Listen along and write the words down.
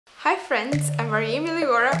Hi friends, I'm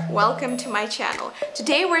Meliora. Welcome to my channel.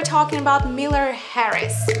 Today we're talking about Meliora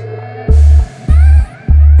Harris.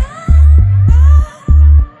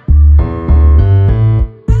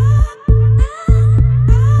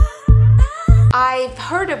 I've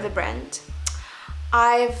heard of the brand.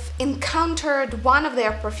 I've encountered one of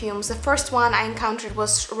their perfumes. The first one I encountered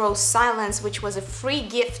was Rose Silence, which was a free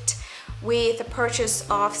gift with the purchase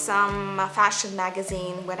of some fashion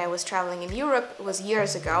magazine when I was traveling in Europe. It was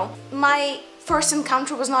years ago. My first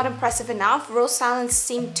encounter was not impressive enough. Rose Silence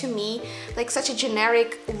seemed to me like such a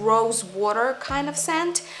generic rose water kind of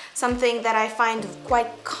scent, something that I find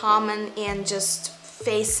quite common in just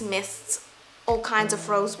face mists, all kinds of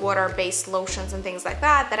rose water based lotions and things like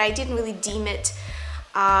that, that I didn't really deem it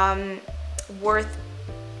worth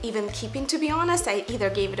even keeping, to be honest. I either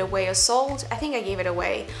gave it away or sold. I think I gave it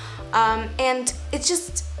away. And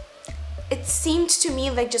it seemed to me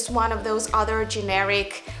like just one of those other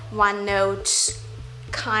generic one-note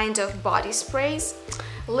kind of body sprays.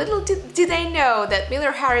 Little did I know that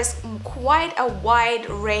Meliora Harris quite a wide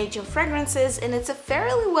range of fragrances, and it's a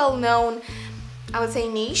fairly well-known, I would say,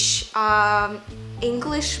 niche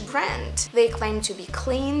English brand. They claim to be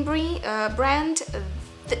clean brand,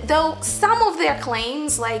 though some of their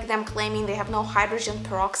claims, like them claiming they have no hydrogen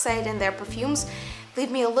peroxide in their perfumes, leave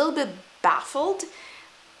me a little bit baffled.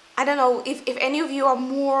 I don't know if any of you are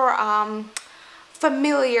more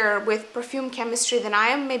familiar with perfume chemistry than I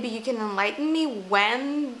am. Maybe you can enlighten me.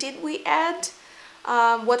 When did we add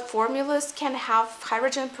what formulas can have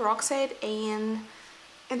hydrogen peroxide in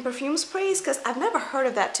perfume sprays? Because I've never heard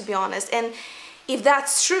of that, to be honest. And if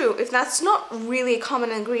that's true, if that's not really a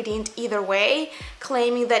common ingredient either way,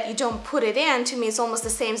 claiming that you don't put it in, to me it's almost the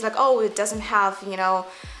same as like, oh, it doesn't have, you know,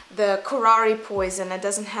 the curare poison, it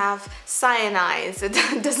doesn't have cyanides, it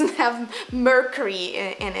doesn't have mercury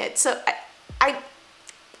in it. So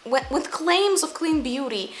with claims of clean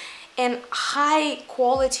beauty and high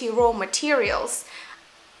quality raw materials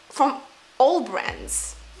from all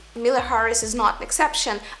brands, Meliora Harris is not an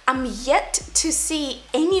exception. I'm yet to see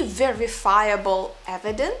any verifiable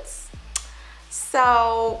evidence.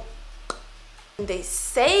 So they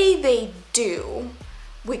say they do.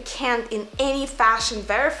 We can't in any fashion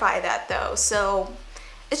verify that though. So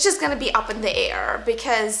it's just gonna be up in the air,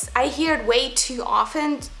 because I hear it way too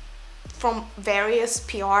often from various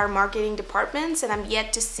PR marketing departments, and I'm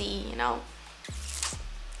yet to see, you know,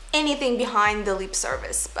 anything behind the lip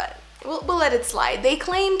service, but we'll let it slide. They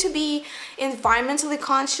claim to be environmentally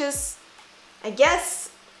conscious. I guess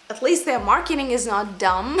at least their marketing is not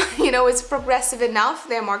dumb. You know, it's progressive enough,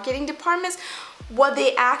 their marketing departments. What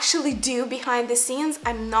they actually do behind the scenes,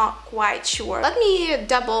 I'm not quite sure. Let me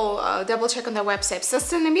double check on their website.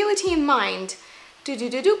 Sustainability in mind.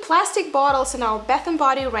 Plastic bottles in our Bath &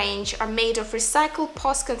 Body range are made of recycled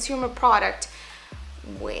post-consumer product.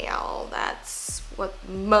 Well, that's what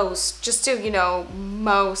most, just so you know,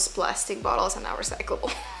 most plastic bottles are now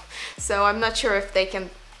recyclable. So I'm not sure if they can,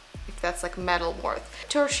 if that's like metal worth.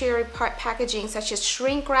 Tertiary packaging such as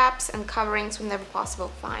shrink wraps and coverings whenever possible,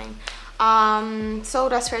 fine. So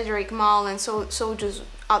does Frederic Malle, and so does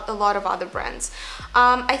a lot of other brands.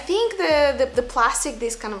 I think the plastic,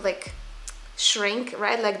 this kind of like shrink,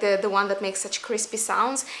 right, like the one that makes such crispy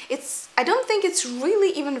sounds, I don't think it's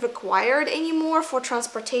really even required anymore for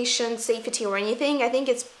transportation, safety or anything. I think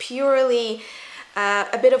it's purely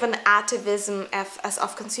a bit of an atavism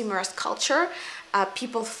of consumerist culture.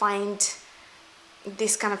 People find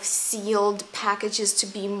this kind of sealed packages to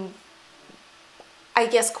be, I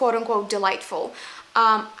guess, quote-unquote delightful.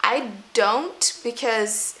 I don't,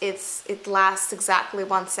 because it lasts exactly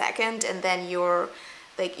 1 second, and then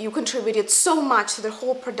you contributed so much to the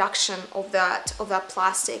whole production of that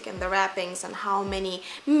plastic and the wrappings, and how many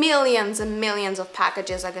millions and millions of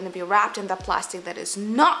packages are going to be wrapped in that plastic that is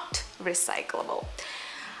not recyclable.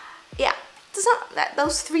 Yeah, it's not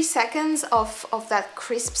those 3 seconds of that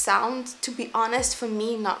crisp sound, to be honest, for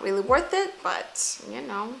me, not really worth it. But you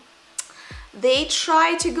know, they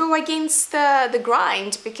try to go against the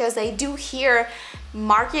grind, because I do hear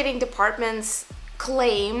marketing departments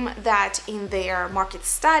claim that in their market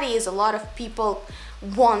studies a lot of people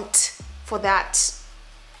want for that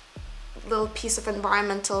little piece of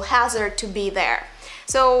environmental hazard to be there.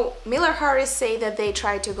 So Meliora Harris say that they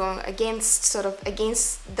try to go against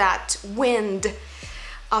that wind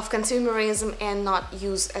of consumerism and not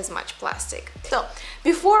use as much plastic. So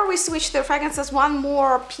before we switch to fragrances, one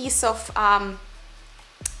more piece of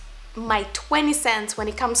my 20 cents when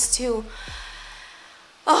it comes to,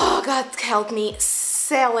 oh God help me,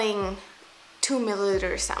 selling 2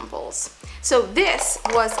 milliliter samples. So this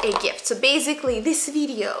was a gift. So basically this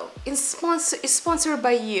video is sponsored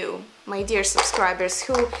by you, my dear subscribers,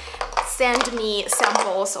 who send me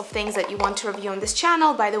samples of things that you want to review on this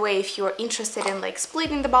channel. By the way, if you're interested in like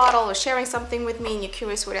splitting the bottle or sharing something with me and you're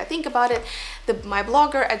curious what I think about it, my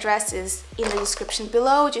blogger address is in the description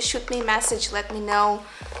below. Just shoot me a message, let me know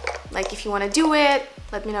like if you want to do it,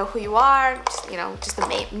 let me know who you are, just, you know, just the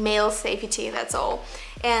mail safety, that's all.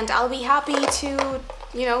 And I'll be happy to,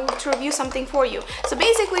 you know, to review something for you. So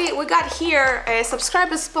basically we got here a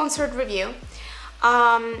subscriber sponsored review.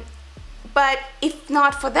 But if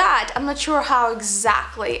not for that, I'm not sure how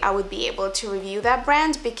exactly I would be able to review that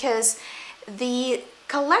brand, because the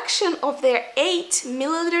collection of their 8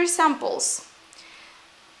 milliliter samples,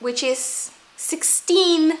 which is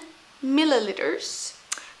 16 milliliters,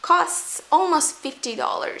 costs almost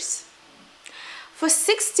 $50. For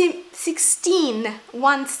 16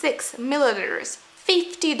 milliliters,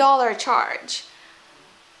 $50 charge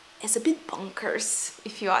is a bit bonkers,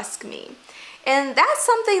 if you ask me. And that's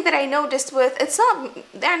something that I noticed with,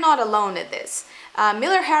 they're not alone in this.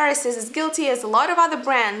 Miller Harris is as guilty as a lot of other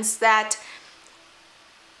brands, that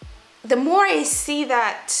the more I see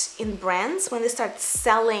that in brands, when they start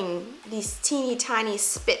selling these teeny tiny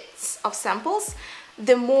spits of samples,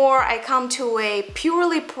 the more I come to a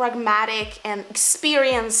purely pragmatic and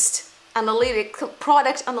experienced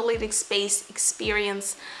product analytics-based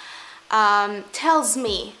experience,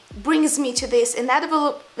 brings me to this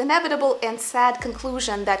inevitable and sad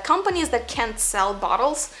conclusion that companies that can't sell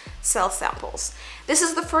bottles sell samples. This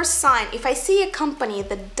is the first sign. If I see a company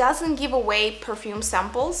that doesn't give away perfume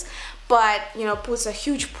samples, but, you know, puts a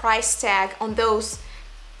huge price tag on those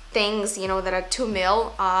things, you know, that are 2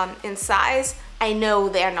 mil in size, I know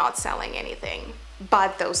they're not selling anything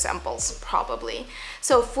but those samples, probably.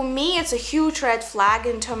 So for me, it's a huge red flag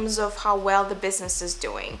in terms of how well the business is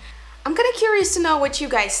doing. I'm kind of curious to know what you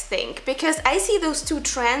guys think, because I see those two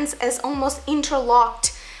trends as almost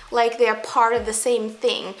interlocked, like they're part of the same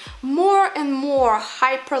thing. More and more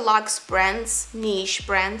hyperluxe brands, niche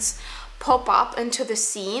brands, pop up into the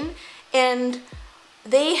scene, and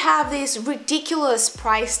they have these ridiculous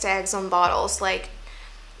price tags on bottles. Like,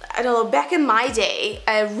 I don't know, back in my day,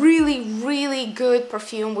 a really good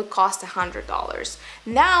perfume would cost $100.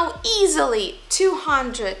 Now, easily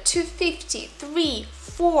 $200, $250, $300,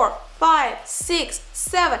 $400, $500, $600,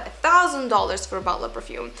 $700, $1,000 for a bottle of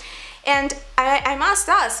perfume. And I must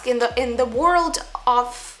ask, in the world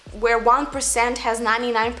of where 1% has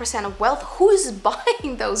 99% of wealth, who is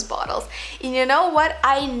buying those bottles? And you know what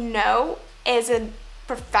I know as a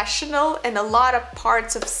professional in a lot of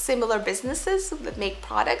parts of similar businesses that make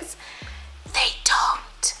products? They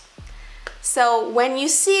don't. So when you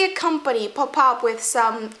see a company pop up with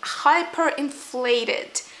some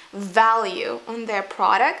hyper-inflated value on their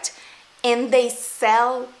product, and they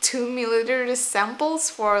sell 2 milliliter samples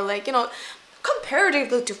for, like, you know,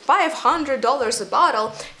 comparatively to $500 a bottle,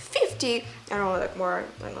 $50, I don't know, like more,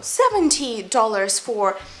 I don't know, $70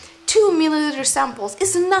 for 2 milliliter samples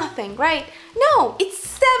is nothing, right? No,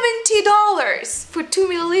 it's $70 for 2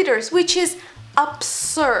 milliliters, which is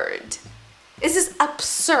absurd. This is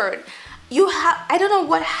absurd. I don't know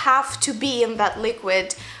what have to be in that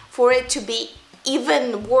liquid for it to be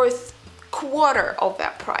even worth quarter of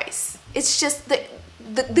that price. It's just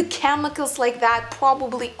the chemicals like that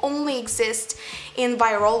probably only exist in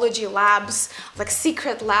virology labs, like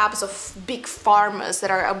secret labs of big pharmas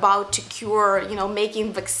that are about to cure, you know,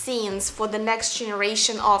 making vaccines for the next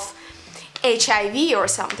generation of HIV or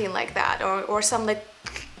something like that, or some like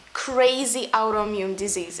crazy autoimmune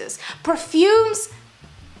diseases. Perfumes,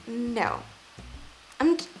 no.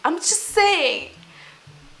 I'm just saying,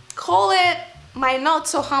 call it my not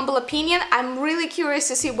so humble opinion. I'm really curious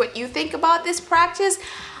to see what you think about this practice.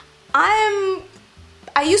 I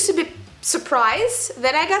used to be surprised,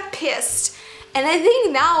 then I got pissed, and I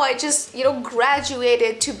think now I just, you know,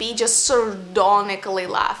 graduated to be just sardonically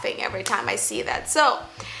laughing every time I see that. So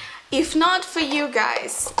if not for you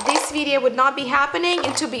guys, this video would not be happening,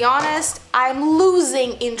 and to be honest, I'm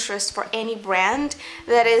losing interest for any brand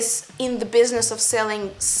that is in the business of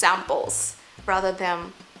selling samples rather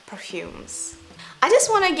than perfumes. I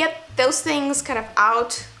just want to get those things kind of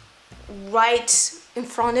out right in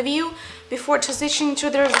front of you before transitioning to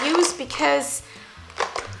the reviews, because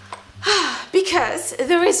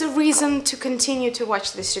there is a reason to continue to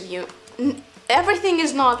watch this review. Everything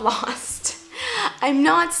is not lost. I'm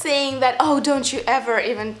not saying that, oh, don't you ever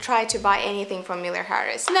even try to buy anything from Miller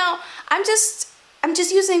Harris. No, I'm just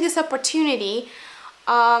using this opportunity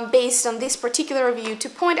based on this particular review to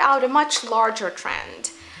point out a much larger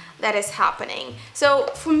trend. that is happening. So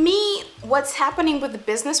for me, what's happening with the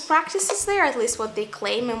business practices there, at least what they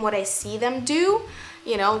claim and what I see them do,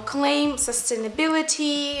 you know, claim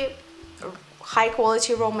sustainability, high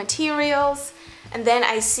quality raw materials, and then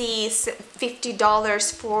I see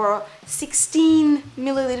 $50 for 16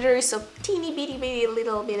 milliliters of teeny bitty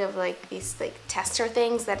little bit of like these like tester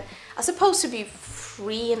things that are supposed to be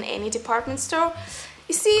free in any department store.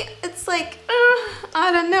 You see, it's like,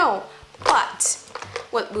 I don't know. But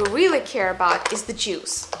what we really care about is the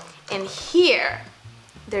juice. And here,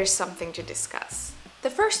 there's something to discuss. The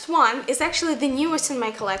first one is actually the newest in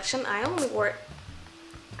my collection. I only wore it,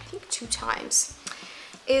 I think, 2 times.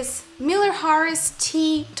 Is Meliora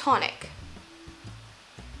Tea Tonic.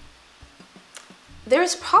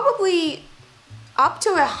 There's probably up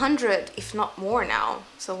to 100, if not more now,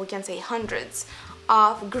 so we can say hundreds,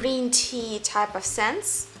 of green tea type of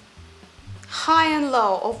scents. High and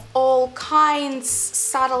low of all kinds,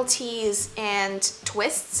 subtleties and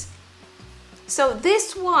twists. So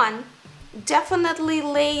this one definitely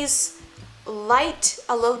lays light,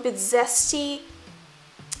 a little bit zesty,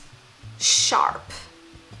 sharp.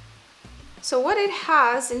 So what it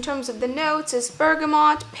has in terms of the notes is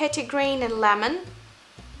bergamot, petitgrain and lemon.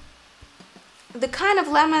 The kind of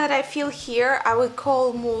lemon that I feel here I would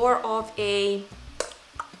call more of a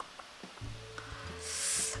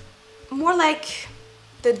more like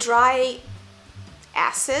the dry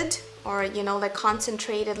acid, or you know, like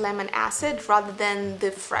concentrated lemon acid rather than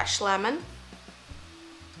the fresh lemon.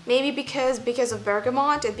 Maybe because of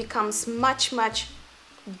bergamot it becomes much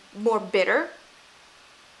more bitter.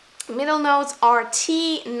 Middle notes are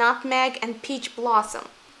tea, nutmeg and peach blossom.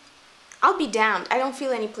 I'll be damned, I don't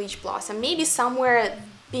feel any peach blossom. Maybe somewhere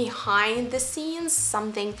behind the scenes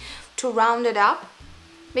something to round it up,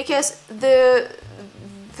 because the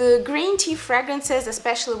green tea fragrances,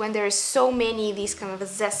 especially when there's so many these kind of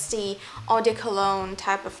zesty eau de cologne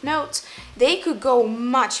type of notes, they could go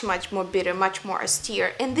much more bitter, much more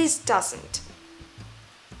austere, and this doesn't.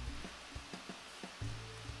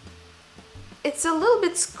 It's a little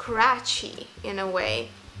bit scratchy in a way.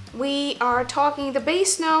 We are talking, the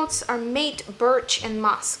base notes are mate, birch and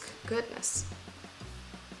musk. Goodness.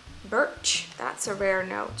 Birch, that's a rare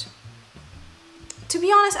note. To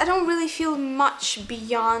be honest, I don't really feel much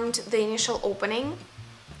beyond the initial opening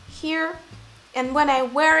here. And when I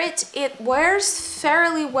wear it, it wears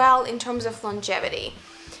fairly well in terms of longevity.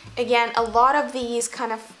 Again, a lot of these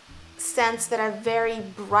kind of scents that are very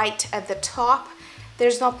bright at the top,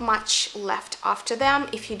 there's not much left after them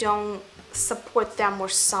if you don't support them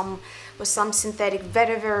with some synthetic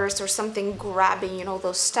vetivers or something grabbing, you know,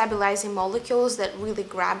 those stabilizing molecules that really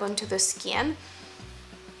grab onto the skin.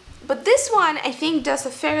 But this one, I think, does a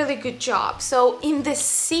fairly good job. So in the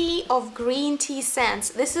sea of green tea scents,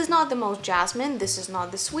 this is not the most jasmine, this is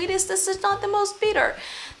not the sweetest, this is not the most bitter,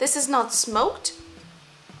 this is not smoked.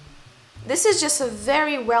 This is just a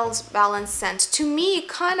very well balanced scent. To me,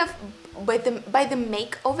 kind of by the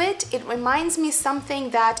make of it, it reminds me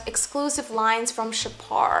something that exclusive lines from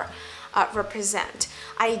Chapar represent.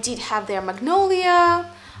 I did have their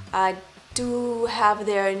Magnolia, I do have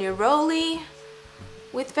their Neroli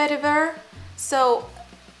with vetiver, so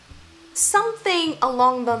something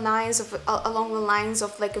along the lines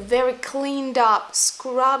of like a very cleaned up,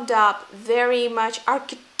 scrubbed up, very much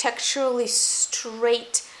architecturally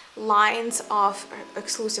straight lines of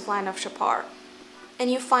exclusive line of Chapar,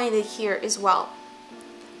 and you find it here as well.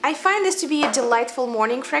 I find this to be a delightful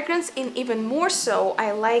morning fragrance, and even more so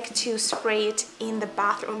I like to spray it in the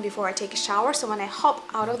bathroom before I take a shower, so when I hop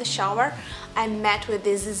out of the shower I'm met with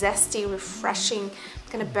this zesty, refreshing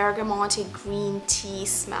kind of bergamoty green tea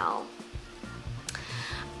smell.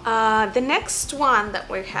 The next one that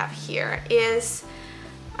we have here is,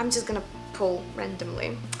 I'm just gonna pull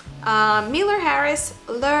randomly, Meliora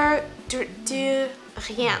L'Heure de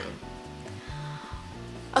Rien.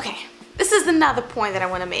 Okay, this is another point that I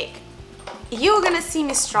want to make. You're gonna see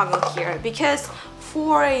me struggle here, because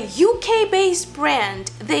for a UK-based brand,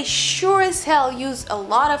 they sure as hell use a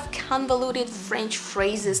lot of convoluted French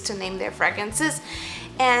phrases to name their fragrances,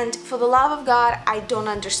 and for the love of God, I don't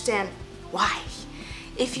understand why.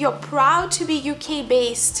 If you're proud to be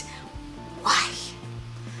UK-based, why?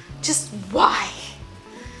 Just why?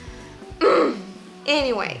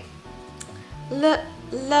 Anyway,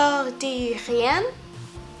 L'Heure de Rien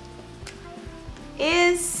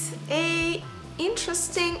is a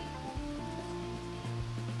interesting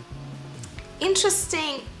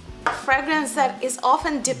fragrance that is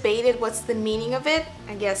often debated what's the meaning of it.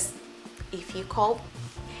 I guess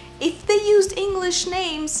if they used English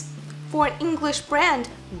names for an English brand,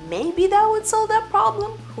 maybe that would solve that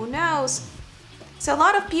problem, who knows. So a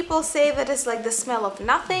lot of people say that it's like the smell of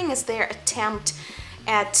nothing. It's their attempt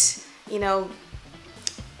at, you know,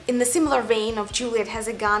 in the similar vein of Juliet Has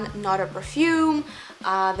a Gun, Not a Perfume,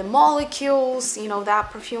 the Molecules, you know,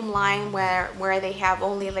 that perfume line where they have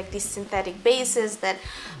only like these synthetic bases that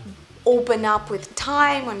open up with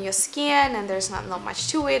time on your skin and there's not much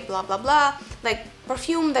to it, blah blah blah, like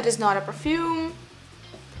perfume that is not a perfume.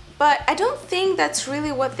 But I don't think that's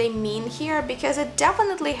really what they mean here, because it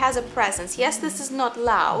definitely has a presence. Yes, this is not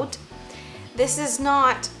loud, this is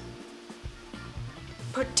not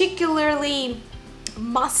particularly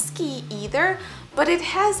musky either, but it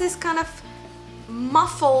has this kind of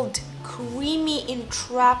muffled, creamy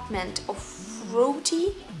entrapment of fruity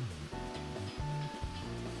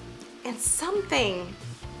and something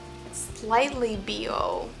slightly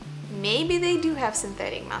BO. Maybe they do have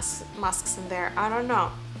synthetic musks in there, I don't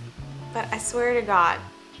know. But I swear to God,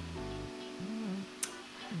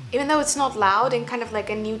 even though it's not loud and kind of like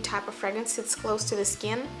a new type of fragrance sits close to the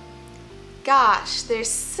skin, gosh, there's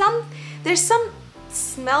some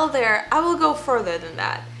smell there. I will go further than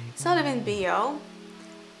that. It's not even BO.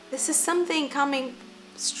 This is something coming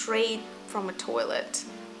straight from a toilet.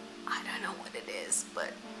 I don't know what it is,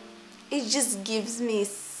 but it just gives me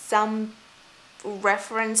some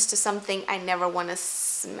reference to something I never want to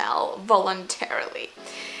smell voluntarily.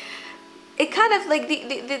 It kind of like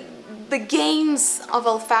the gains of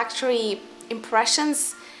olfactory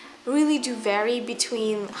impressions really do vary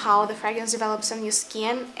between how the fragrance develops on your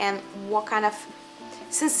skin and what kind of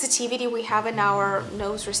sensitivity we have in our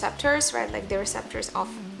nose receptors, right? Like the receptors of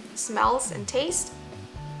smells and taste.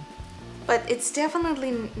 But it's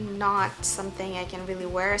definitely not something I can really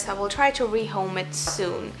wear, so I will try to rehome it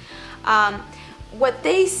soon. What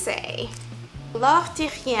they say,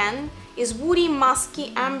 L'Artérienne is woody,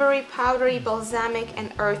 musky, ambery, powdery, balsamic,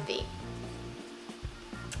 and earthy.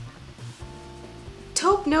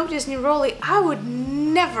 Taupe note is neroli. I would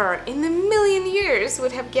never in a million years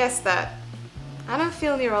would have guessed that. I don't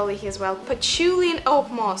feel neroli here as well. Patchouli and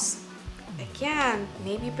oak moss. Again,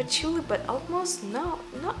 maybe patchouli, but oak moss? No,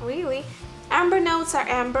 not really. Amber notes are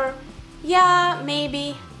amber. Yeah,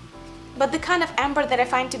 maybe. But the kind of amber that I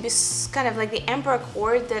find to be kind of like the amber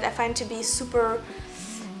accord that I find to be super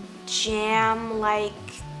jam-like,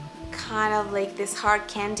 kind of like this hard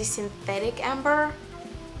candy synthetic amber.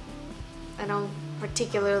 I don't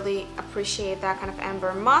particularly appreciate that kind of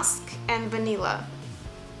amber. Musk and vanilla.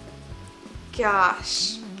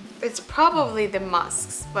 Gosh, it's probably the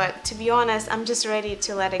musks, but to be honest, I'm just ready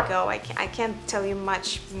to let it go. I can't tell you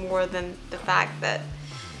much more than the fact that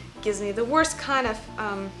it gives me the worst kind of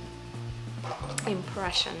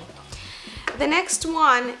impression. The next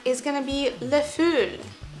one is gonna be Le Feu.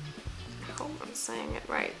 I hope I'm saying it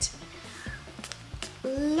right.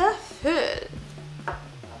 Le Feu.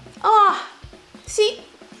 Ah, see,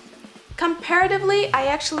 comparatively, I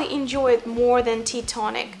actually enjoy it more than Tea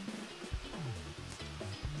Tonic.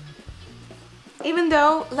 Even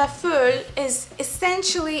though Le Feu is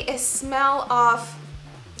essentially a smell of,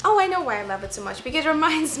 oh, I know why I love it so much, because it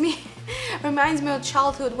reminds me of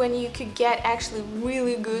childhood when you could get actually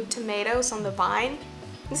really good tomatoes on the vine.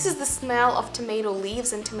 This is the smell of tomato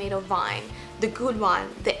leaves and tomato vine, the good one,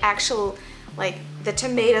 the actual, like the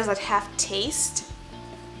tomatoes that have taste.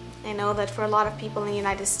 I know that for a lot of people in the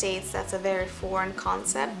United States that's a very foreign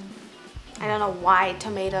concept. I don't know why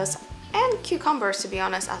tomatoes and cucumbers, to be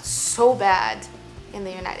honest, are so bad in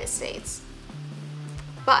the United States.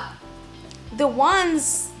 But the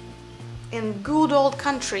ones in good old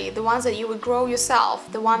country, the ones that you would grow yourself,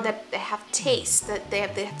 the one that they have taste, that they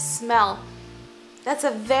have smell, that's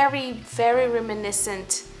a very, very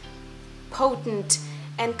reminiscent, potent,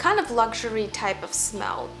 and kind of luxury type of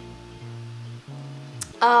smell.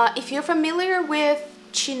 If you're familiar with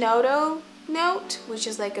Chinotto note, which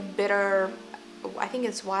is like a bitter, I think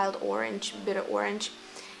it's wild orange, bitter orange.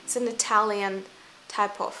 It's an Italian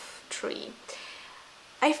type of tree.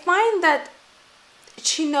 I find that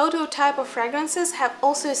Chinotto type of fragrances have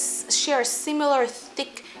also share similar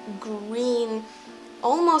thick green,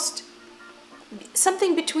 almost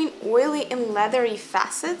something between oily and leathery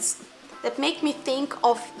facets that make me think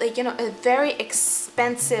of, like, you know, a very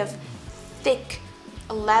expensive thick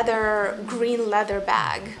leather, green leather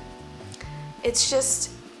bag. It's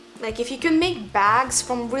just like if you can make bags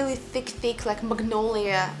from really thick like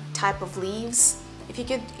magnolia type of leaves, if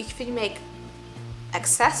you make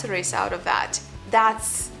accessories out of that,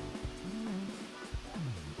 that's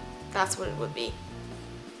what it would be.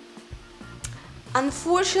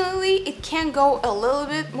 Unfortunately, it can go a little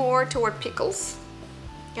bit more toward pickles,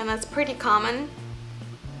 and that's pretty common.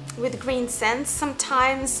 with green scents.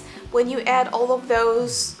 Sometimes when you add all of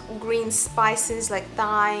those green spices like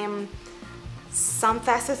thyme, some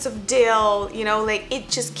facets of dill, you know, like it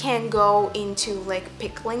just can go into like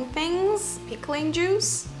pickling things, pickling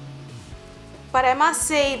juice. But I must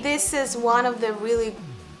say this is one of the really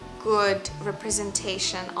good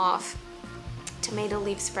representation of tomato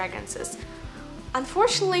leaves fragrances.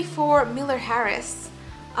 Unfortunately for Miller Harris,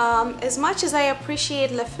 as much as I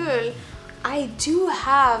appreciate Le Feuille, I do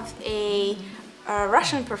have a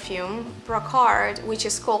Russian perfume, Brocard, which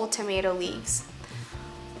is called Tomato Leaves.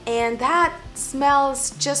 And that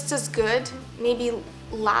smells just as good, maybe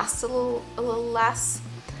lasts a little less,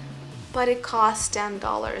 but it costs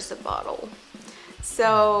 $10 a bottle.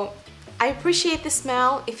 So I appreciate the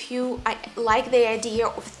smell. If you like the idea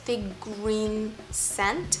of thick green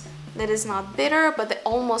scent that is not bitter, but that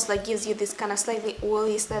almost like gives you this kind of slightly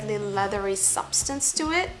oily, slightly leathery substance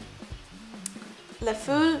to it, Le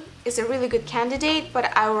Feuille is a really good candidate,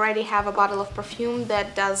 but I already have a bottle of perfume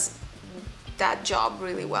that does that job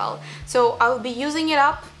really well. So I'll be using it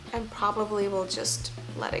up and probably will just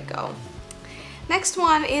let it go. Next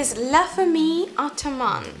one is La Famille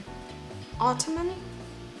Ottoman. Ottoman?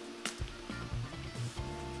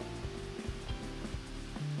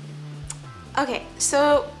 Okay,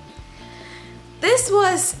 so this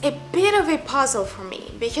was a bit of a puzzle for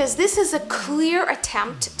me because this is a clear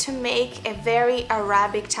attempt to make a very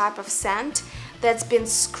Arabic type of scent that's been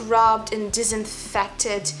scrubbed and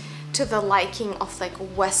disinfected to the liking of like a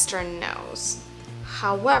Western nose.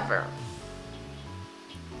 However,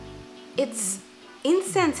 it's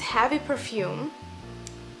incense heavy perfume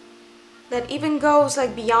that even goes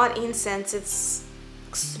like beyond incense. It's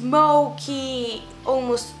smoky,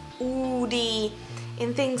 almost oody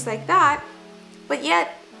and things like that. But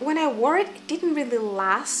yet, when I wore it, it didn't really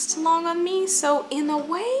last long on me. So in a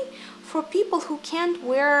way, for people who can't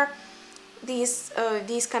wear these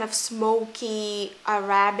kind of smoky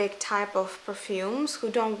Arabic type of perfumes, who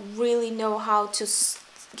don't really know how to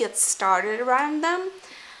get started around them,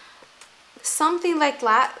 something like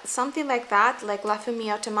that, like La Famille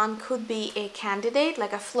Ottoman could be a candidate,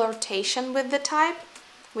 like a flirtation with the type,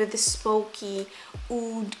 with the smoky,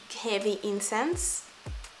 oud heavy incense.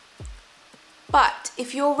 But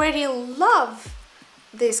if you already love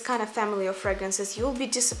this kind of family of fragrances, you'll be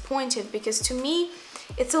disappointed because to me,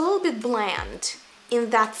 it's a little bit bland in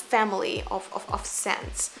that family of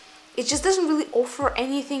scents. It just doesn't really offer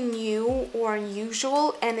anything new or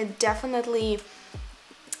unusual, and it definitely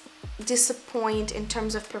disappoint in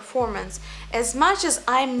terms of performance. As much as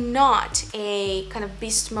I'm not a kind of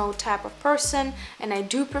beast mode type of person, and I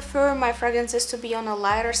do prefer my fragrances to be on a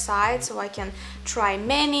lighter side so I can try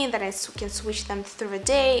many, that I can switch them through a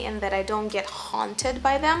day and that I don't get haunted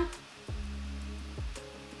by them.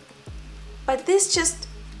 But this just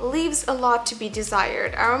leaves a lot to be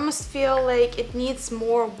desired. I almost feel like it needs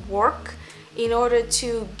more work in order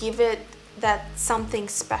to give it that something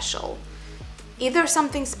special. Either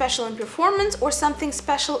something special in performance or something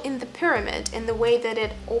special in the pyramid, in the way that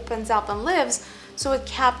it opens up and lives, so it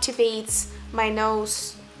captivates my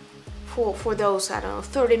nose for those, I don't know,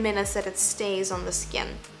 30 minutes that it stays on the skin.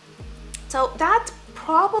 So that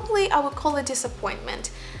probably I would call a disappointment.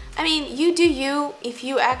 I mean, you do you. If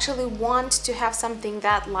you actually want to have something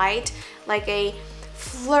that light, like a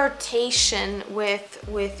flirtation with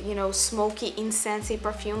you know, smoky, incensey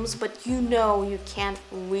perfumes, but you know you can't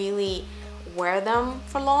really wear them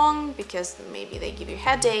for long because maybe they give you a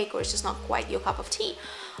headache or it's just not quite your cup of tea,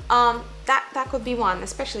 that could be one,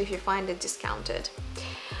 especially if you find it discounted.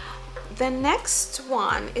 The next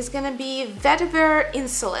one is gonna be Vetiver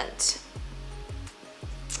Insolent.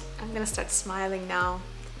 I'm gonna start smiling now.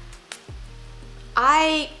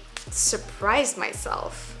 I surprised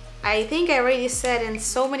myself. I think I already said in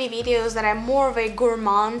so many videos that I'm more of a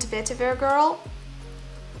gourmand vetiver girl,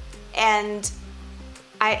 and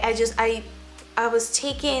I was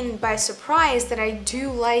taken by surprise that I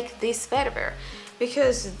do like this vetiver,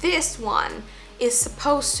 because this one is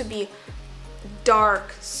supposed to be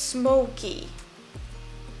dark, smoky,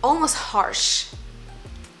 almost harsh,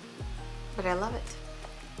 but I love it.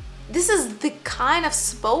 This is the kind of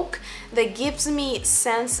smoke that gives me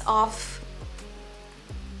sense of,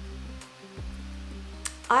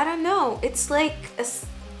 I don't know, it's like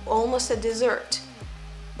almost a dessert,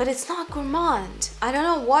 but it's not gourmand. I don't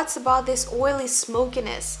know what's about this oily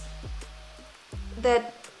smokiness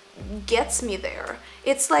that gets me there.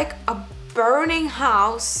 It's like a burning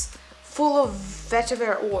house full of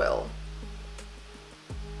vetiver oil.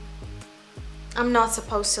 I'm not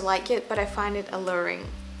supposed to like it, but I find it alluring.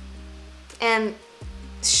 And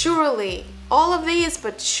surely, all of these,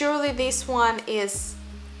 but surely this one is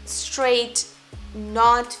straight,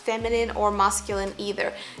 not feminine or masculine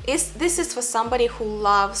either. This is for somebody who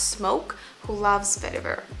loves smoke, who loves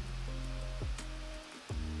vetiver.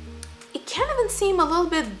 It can even seem a little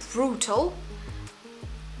bit brutal,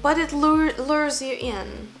 but it lures you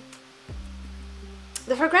in.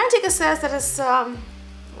 The Fragrantica says that it's,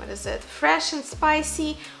 what is it, fresh and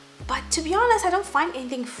spicy, but to be honest, I don't find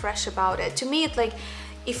anything fresh about it. To me, it's like,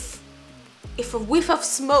 if a whiff of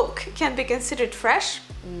smoke can be considered fresh,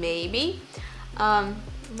 maybe.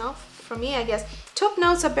 No, for me, I guess. Top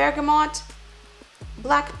notes are bergamot,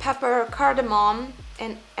 black pepper, cardamom,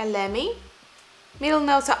 and elemi. Middle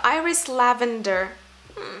notes are iris, lavender,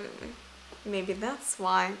 maybe that's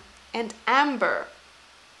why, and amber.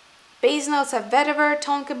 Base notes are vetiver,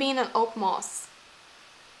 tonka bean, and oak moss.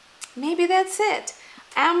 Maybe that's it.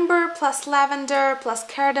 Amber plus lavender plus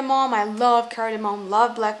cardamom. I love cardamom,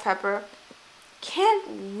 love black pepper. Can't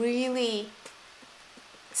really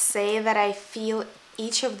say that I feel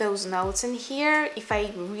each of those notes in here. If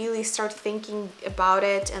I really start thinking about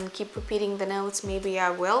it and keep repeating the notes, maybe I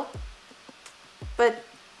will. But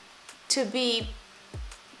to be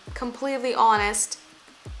completely honest,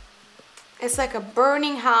 it's like a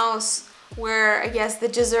burning house where I guess the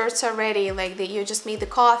desserts are ready. Like you just made the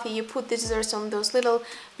coffee, you put the desserts on those little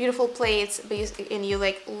beautiful plates, and you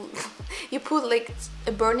put like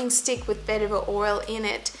a burning stick with vetiver oil in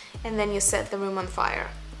it, and then you set the room on fire.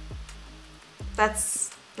 That's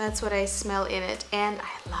what I smell in it, and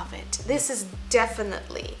I love it. This is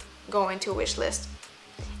definitely going to a wish list.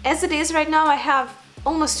 As it is right now, I have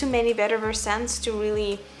almost too many vetiver scents to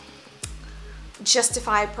really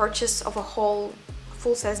justify purchase of a whole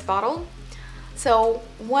full-size bottle. So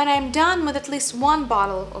when I'm done with at least one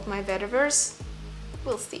bottle of my vetivers,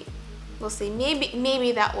 we'll see. We'll see.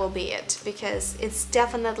 Maybe that will be it, because it's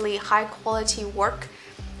definitely high quality work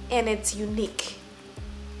and it's unique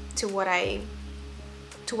to what I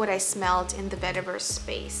smelled in the vetiver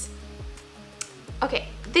space. Okay,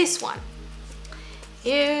 this one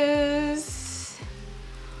is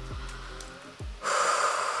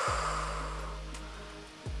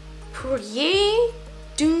Courrier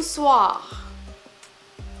d'un Soir.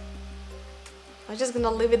 I'm just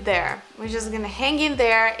gonna leave it there. We're just gonna hang in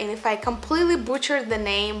there, and if I completely butchered the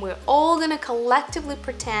name, we're all gonna collectively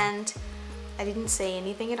pretend I didn't say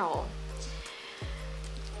anything at all.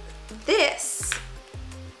 This,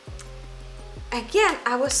 again,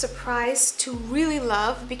 I was surprised to really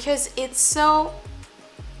love because it's so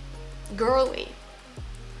girly.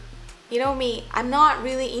 You know me, I'm not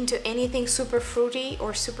really into anything super fruity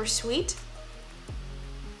or super sweet,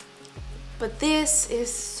 but this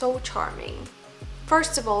is so charming.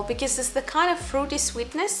 First of all, because it's the kind of fruity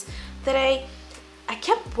sweetness that I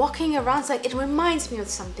kept walking around, it's like, it reminds me of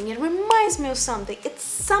something, it reminds me of something, it's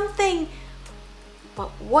something, but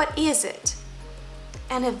what is it?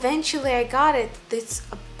 And eventually I got it. It's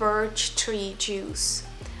a birch tree juice.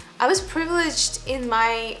 I was privileged in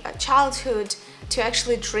my childhood to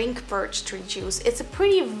actually drink birch tree juice. It's a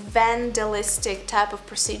pretty vandalistic type of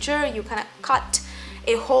procedure. You kind of cut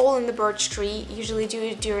a hole in the birch tree, usually do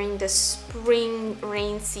it during the spring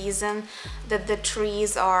rain season, that the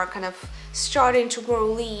trees are kind of starting to grow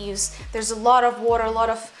leaves. There's a lot of water, a lot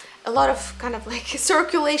of kind of like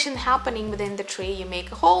circulation happening within the tree. You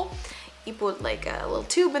make a hole, you put like a little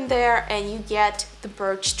tube in there, and you get the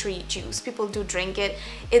birch tree juice. People do drink it.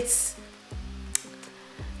 It's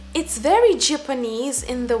very Japanese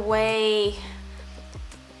in the way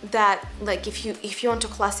that, like, if you want to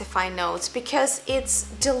classify notes, because it's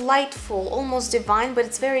delightful, almost divine, but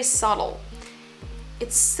it's very subtle.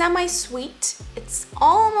 It's semi-sweet, it's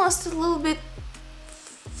almost a little bit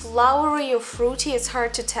flowery or fruity, it's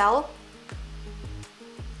hard to tell,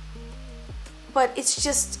 but it's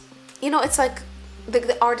just, you know, it's like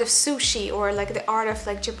the art of sushi, or like the art of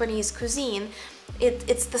like Japanese cuisine.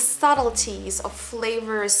 It's the subtleties of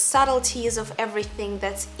flavors, subtleties of everything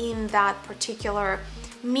that's in that particular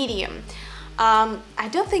medium. I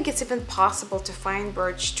don't think it's even possible to find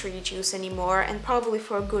birch tree juice anymore, and probably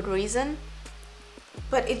for a good reason,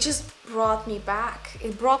 but it just brought me back.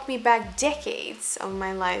 It brought me back decades of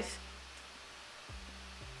my life.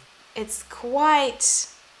 It's quite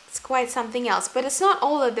something else, but it's not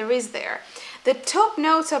all that there is there. The top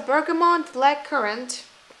notes are bergamot, blackcurrant,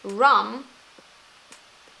 rum,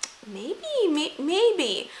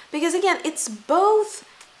 maybe, because again, it's both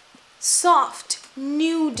soft,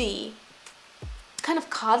 nudie, kind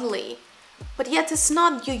of cuddly, but yet it's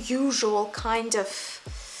not your usual kind of,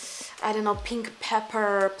 I don't know, pink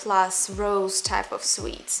pepper plus rose type of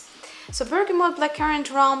sweets. So bergamot,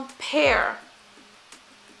 blackcurrant, rum, pear.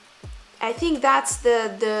 I think that's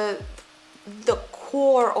the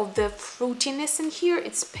core of the fruitiness in here,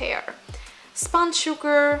 it's pear. Spun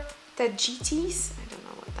sugar, the GTs, I don't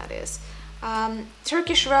know what that is.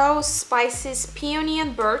 Turkish rose, spices, peony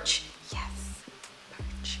and birch. Yes,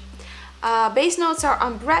 birch. Base notes are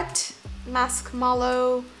ambrette, musk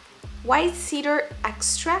mallow, white cedar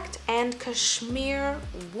extract, and cashmere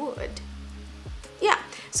wood. Yeah,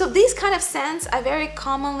 so these kind of scents I very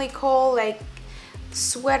commonly call like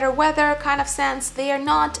sweater weather kind of scents. They are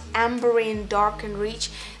not ambery and dark and rich.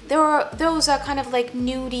 Those are kind of like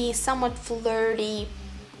nudie, somewhat flirty,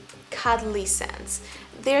 cuddly scents.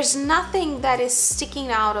 There's nothing that is sticking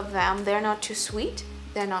out of them. They're not too sweet,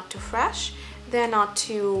 they're not too fresh, they're not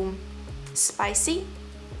too spicy.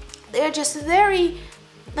 They're just very,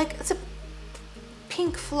 like, it's a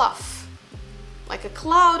pink fluff, like a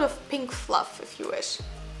cloud of pink fluff, if you wish.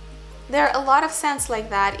 There are a lot of scents like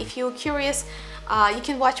that. If you're curious, you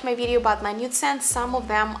can watch my video about my nude scents. Some of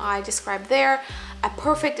them I described there. A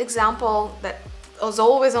perfect example that was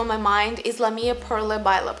always on my mind is La Mia Perle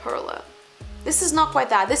by La Perle. This is not quite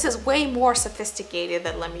that. This is way more sophisticated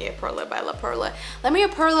than La Mia Perle by La Perle. La Mia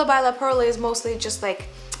Perle by La Perle is mostly just like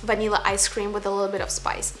vanilla ice cream with a little bit of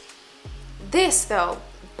spice. This though,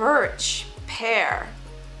 birch, pear,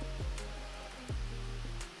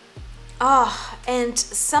 and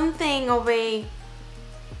something of a,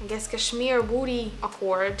 I guess, cashmere woody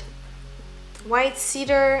accord. White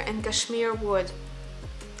cedar and cashmere wood.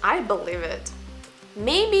 I believe it.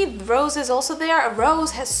 Maybe rose is also there. A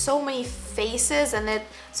rose has so many faces and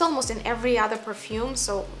it's almost in every other perfume,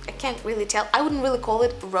 so I can't really tell. I wouldn't really call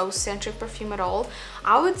it rose-centric perfume at all.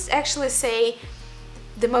 I would actually say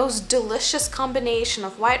the most delicious combination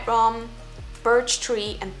of white rum, birch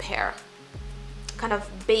tree and pear, kind of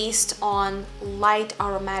based on light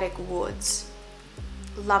aromatic woods.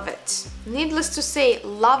 Love it. Needless to say,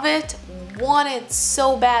 love it, want it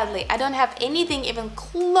so badly. I don't have anything even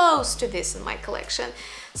close to this in my collection.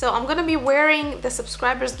 So I'm gonna be wearing the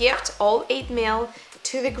subscriber's gift, all 8 ml,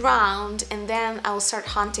 to the ground, and then I'll start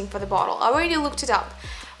hunting for the bottle. I already looked it up.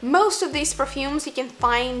 Most of these perfumes you can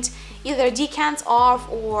find either decants of,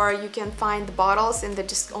 or you can find the bottles in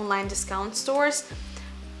the online discount stores.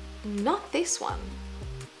 Not this one.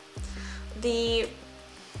 The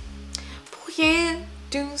Pourrier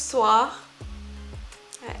du Soir.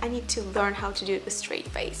 I need to learn how to do it with straight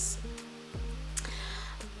face.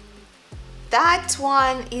 That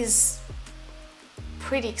one is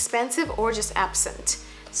pretty expensive or just absent.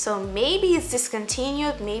 So maybe it's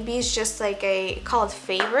discontinued, maybe it's just like a cult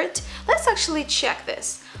favorite. Let's actually check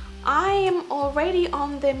this. I am already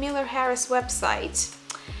on the Miller Harris website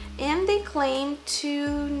and they claim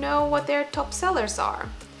to know what their top sellers are.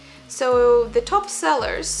 So the top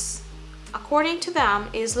sellers, according to them,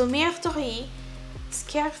 is Lumière Dorée,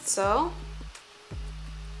 Scherzo,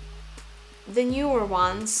 the newer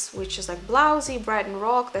ones, which is like Blousy, Brighton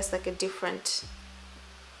Rock, that's like a different,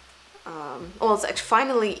 oh, it's actually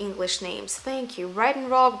finally English names, thank you. Brighton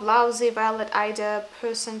Rock, Blousy, Violet Ida,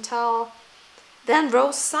 Percental, then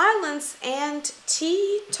Rose Silence and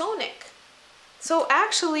Tea Tonic. So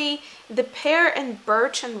actually the pear and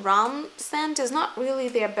birch and rum scent is not really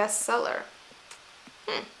their best seller.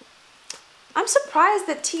 I'm surprised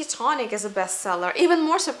that Tea Tonic is a bestseller. Even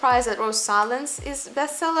more surprised that Rose Silence is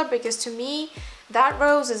bestseller, because to me that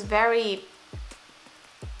rose is very,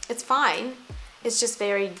 it's fine, it's just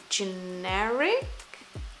very generic.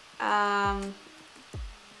 And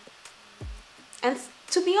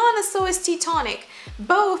to be honest, so is Tea Tonic.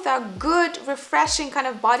 Both are good, refreshing kind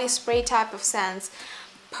of body spray type of scents,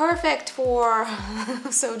 perfect for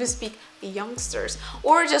so to speak youngsters,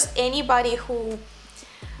 or just anybody who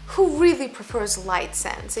really prefers light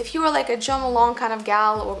scents. If you're like a Jo Malone kind of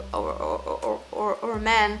gal or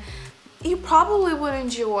man, you probably would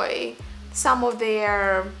enjoy some of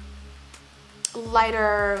their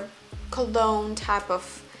lighter cologne type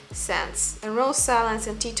of scents. And Rose Silence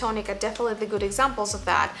and Tea Tonic are definitely good examples of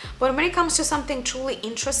that. But when it comes to something truly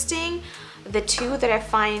interesting, the two that I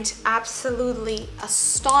find absolutely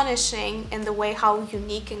astonishing in the way how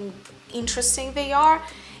unique and interesting they are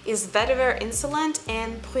is Vetiver Insolent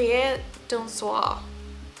and Pourrier du Soir.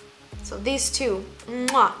 So these two,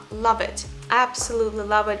 mwah, love it, absolutely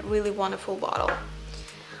love it, really wonderful bottle.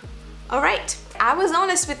 Alright, I was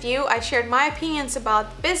honest with you, I shared my opinions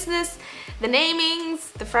about the business, the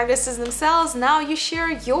namings, the fragrances themselves. Now you share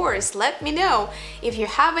yours. Let me know if you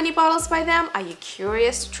have any bottles by them. Are you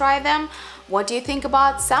curious to try them? What do you think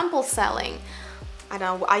about sample selling? I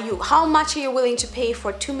don't know, how much are you willing to pay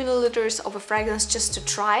for 2 milliliters of a fragrance just to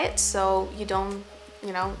try it, so you don't,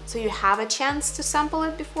 you know, so you have a chance to sample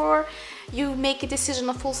it before you make a decision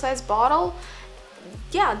on a full-size bottle?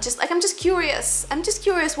 yeah, just like I'm just curious. I'm just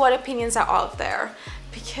curious what opinions are out there,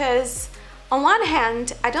 because on one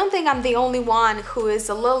hand, I don't think I'm the only one who is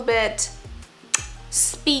a little bit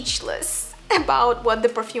speechless about what the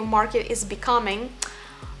perfume market is becoming.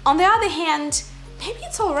 On the other hand, maybe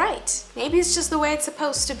it's all right. Maybe it's just the way it's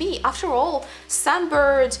supposed to be. After all,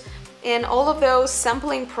 Scentbird and all of those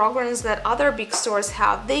sampling programs that other big stores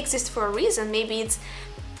have, they exist for a reason.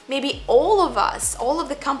 Maybe all of us, all of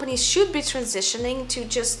the companies should be transitioning to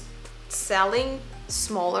just selling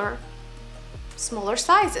smaller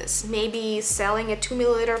sizes. Maybe selling a 2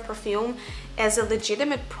 milliliter perfume as a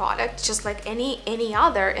legitimate product, just like any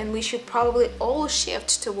other, and we should probably all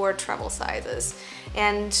shift toward travel sizes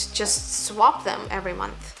and just swap them every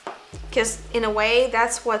month. Because in a way,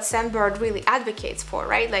 that's what Scentbird really advocates for,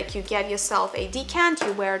 right? Like, you get yourself a decant,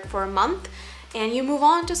 you wear it for a month, and you move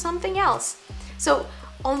on to something else. So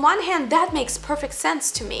on one hand, that makes perfect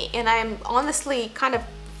sense to me, and I'm honestly kind of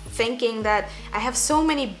thinking that I have so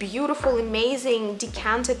many beautiful, amazing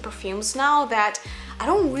decanted perfumes now that I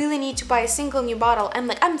don't really need to buy a single new bottle.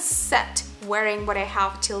 I'm set wearing what I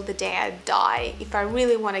have till the day I die if I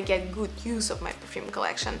really want to get good use of my perfume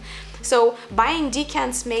collection. So buying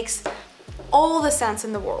decants makes all the sense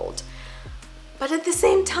in the world. But at the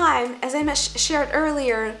same time, as I shared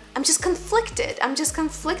earlier, I'm just conflicted. I'm just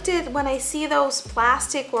conflicted when I see those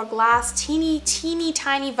plastic or glass teeny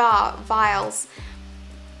tiny vials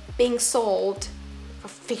being sold for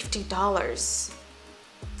 $50.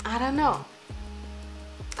 I don't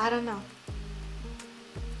know.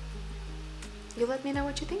 You let me know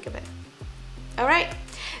what you think of it. All right,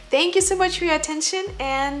 thank you so much for your attention,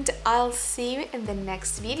 and I'll see you in the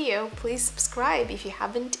next video. Please subscribe if you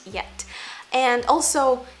haven't yet. And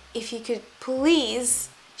also, if you could please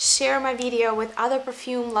share my video with other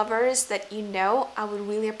perfume lovers that you know, I would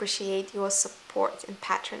really appreciate your support and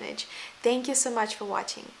patronage. Thank you so much for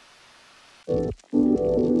watching.